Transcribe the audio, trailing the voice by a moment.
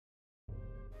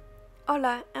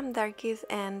Hola, I'm Darkis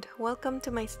and welcome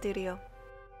to my studio.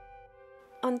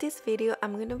 On this video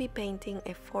I'm going to be painting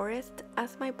a forest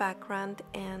as my background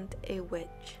and a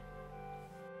witch.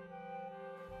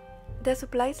 The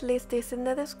supplies list is in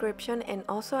the description and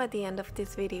also at the end of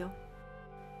this video.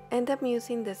 And I'm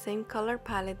using the same color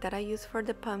palette that I used for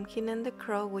the pumpkin and the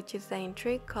crow, which is the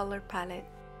Intrigue color palette.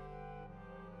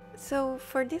 So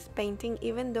for this painting,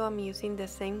 even though I'm using the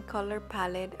same color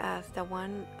palette as the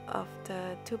one of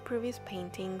the two previous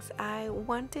paintings, I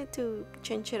wanted to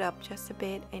change it up just a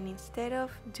bit, and instead of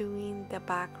doing the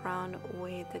background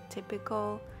with the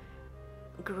typical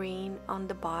green on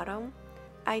the bottom,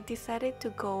 I decided to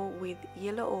go with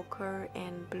yellow ochre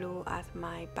and blue as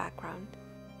my background.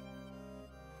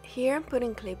 Here I'm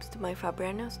putting clips to my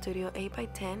Fabriano Studio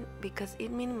 8x10 because it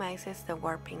minimizes the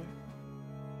warping.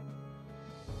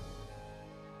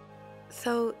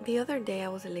 So the other day I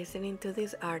was listening to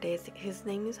this artist, his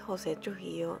name is Jose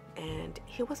Trujillo, and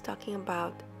he was talking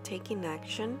about taking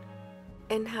action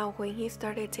and how when he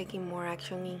started taking more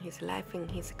action in his life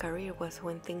and his career was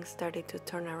when things started to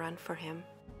turn around for him.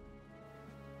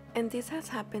 And this has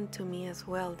happened to me as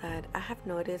well, that I have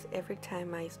noticed every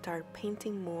time I start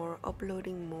painting more,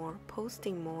 uploading more,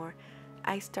 posting more,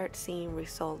 I start seeing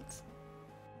results.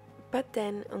 But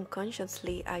then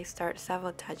unconsciously I start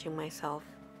sabotaging myself.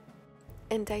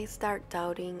 And I start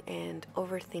doubting and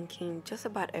overthinking just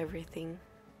about everything.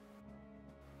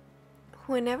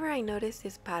 Whenever I notice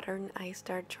this pattern, I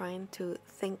start trying to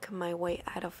think my way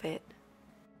out of it.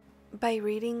 By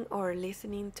reading or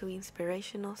listening to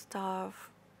inspirational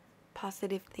stuff,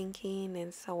 positive thinking,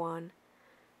 and so on.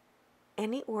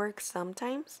 And it works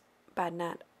sometimes, but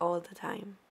not all the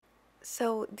time.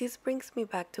 So this brings me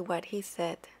back to what he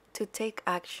said, to take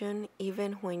action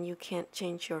even when you can't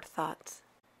change your thoughts.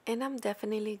 And I'm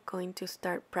definitely going to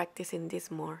start practicing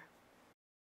this more.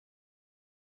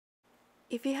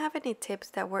 If you have any tips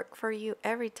that work for you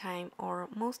every time or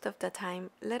most of the time,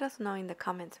 let us know in the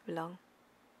comments below.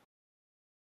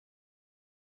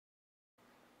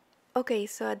 Okay,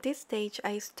 so at this stage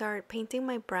I start painting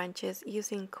my branches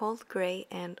using cold gray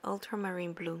and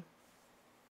ultramarine blue.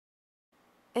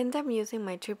 And I'm using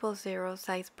my 000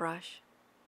 size brush.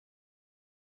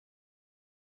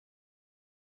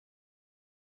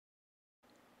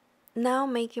 Now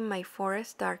making my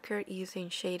forest darker using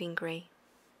shading gray.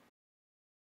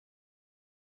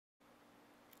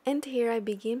 And here I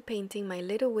begin painting my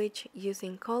little witch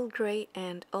using cold gray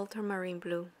and ultramarine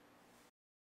blue.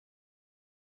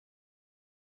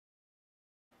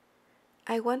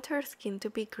 I want her skin to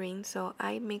be green, so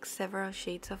I mix several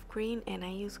shades of green and I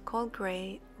use cold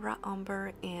gray, raw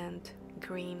umber, and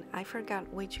green. I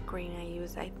forgot which green I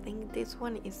use. I think this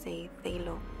one is a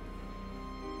phthalo.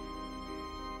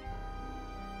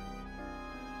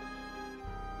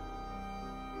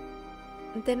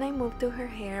 Then I moved to her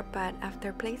hair, but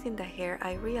after placing the hair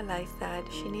I realized that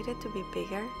she needed to be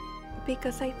bigger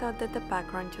because I thought that the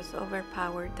background just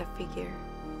overpowered the figure.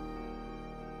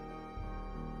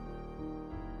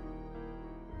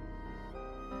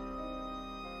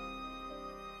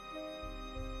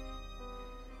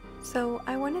 So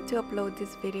I wanted to upload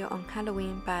this video on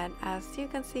Halloween, but as you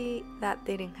can see that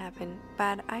didn't happen,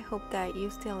 but I hope that you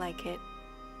still like it.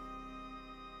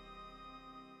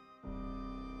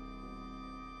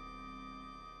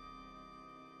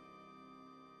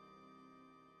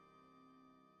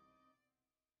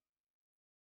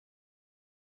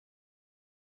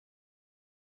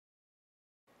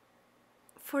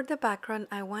 For the background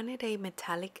I wanted a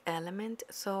metallic element,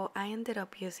 so I ended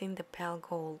up using the pale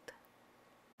gold.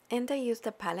 And I used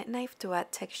a palette knife to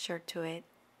add texture to it.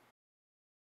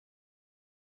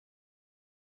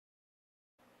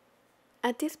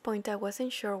 At this point I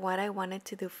wasn't sure what I wanted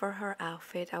to do for her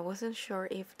outfit. I wasn't sure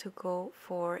if to go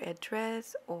for a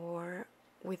dress or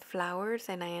with flowers,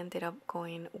 and I ended up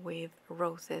going with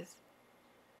roses.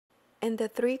 And the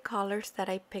three colors that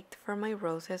I picked for my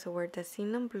roses were the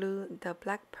cinnamon blue, the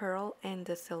black pearl, and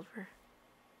the silver.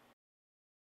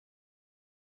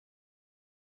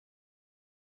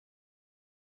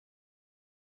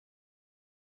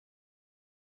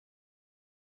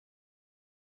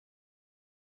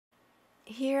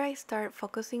 Here I start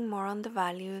focusing more on the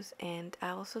values, and I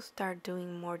also start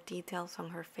doing more details on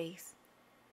her face.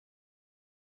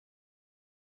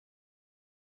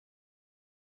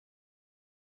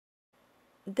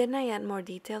 Then I add more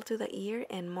detail to the ear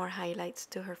and more highlights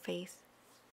to her face.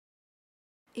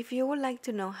 If you would like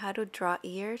to know how to draw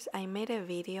ears, I made a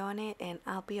video on it and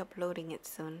I'll be uploading it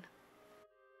soon.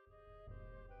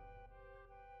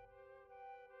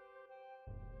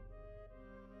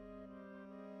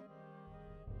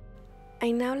 I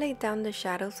now lay down the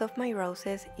shadows of my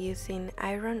roses using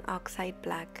iron oxide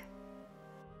black.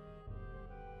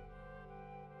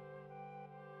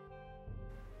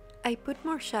 I put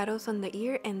more shadows on the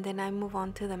ear and then I move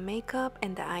on to the makeup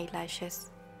and the eyelashes.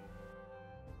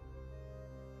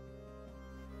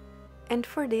 And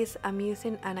for this I'm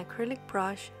using an acrylic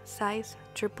brush size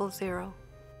 000.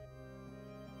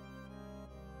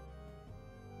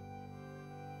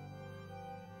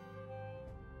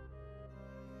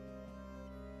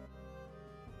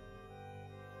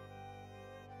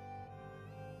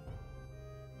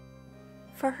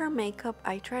 For her makeup,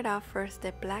 I tried out first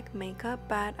the black makeup,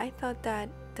 but I thought that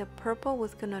the purple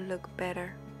was gonna look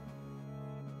better.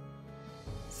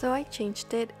 So I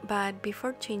changed it, but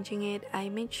before changing it, I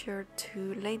made sure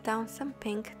to lay down some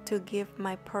pink to give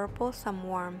my purple some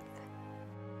warmth.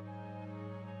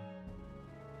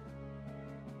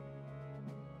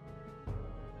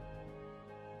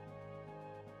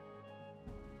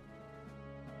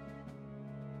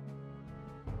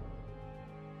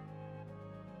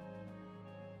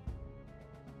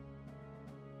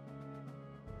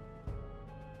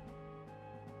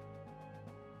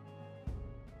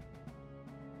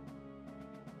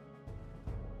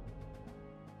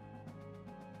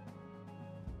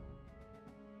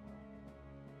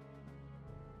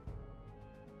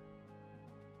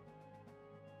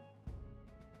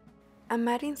 I'm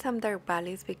adding some dark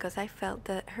valleys because I felt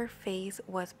that her face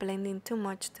was blending too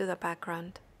much to the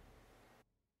background.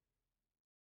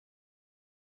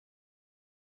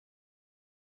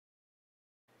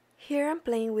 Here I'm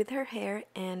playing with her hair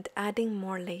and adding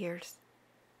more layers.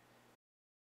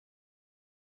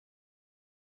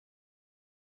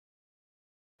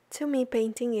 To me,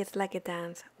 painting is like a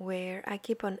dance where I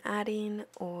keep on adding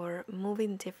or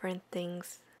moving different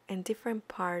things and different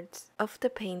parts of the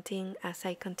painting as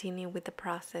I continue with the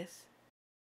process.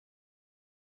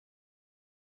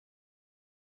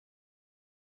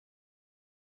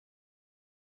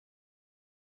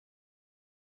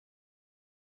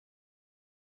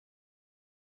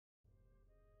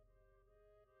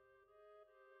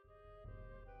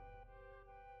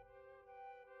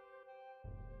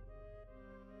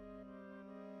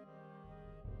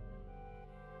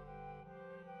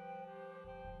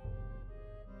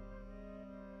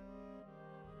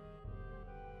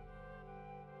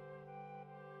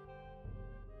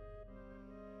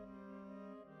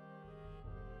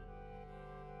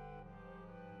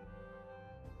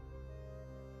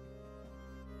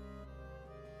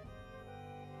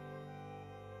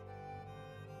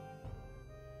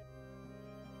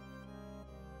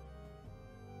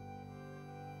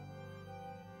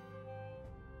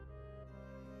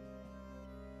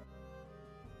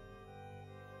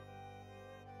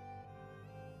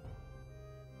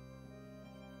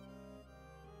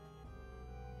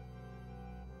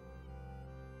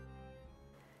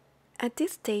 At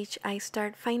this stage, I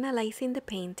start finalizing the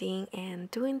painting and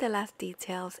doing the last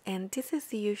details, and this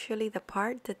is usually the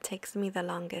part that takes me the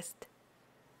longest.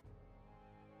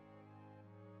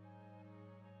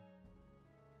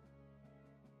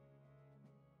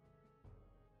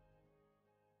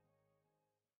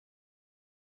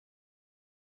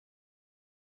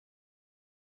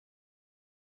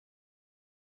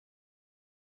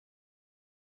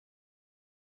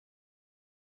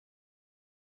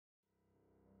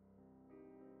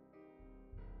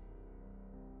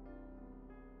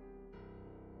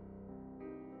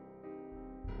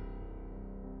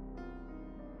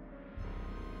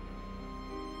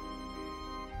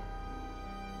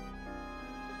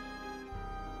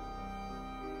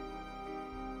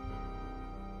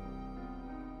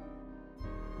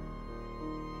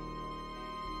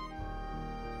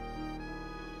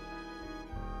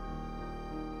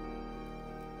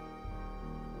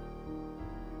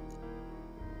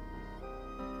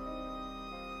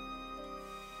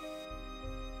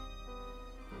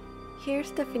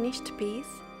 Here's the finished piece.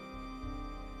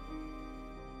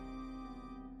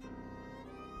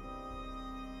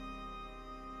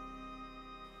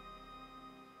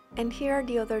 And here are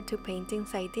the other two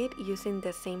paintings I did using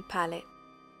the same palette.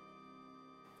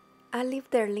 I'll leave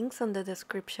their links on the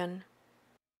description.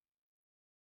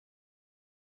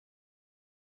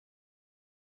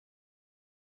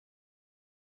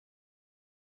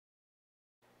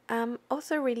 I'm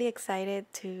also really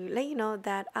excited to let you know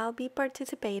that I'll be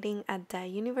participating at the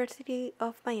University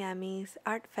of Miami's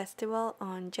Art Festival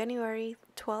on January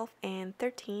 12th and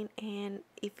 13th, and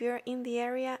if you're in the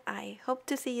area, I hope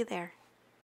to see you there.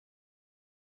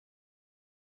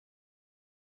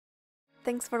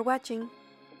 Thanks for watching,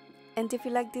 and if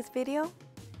you like this video,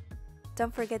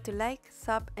 don't forget to like,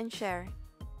 sub and share.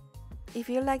 If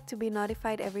you like to be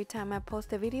notified every time I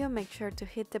post a video, make sure to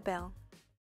hit the bell.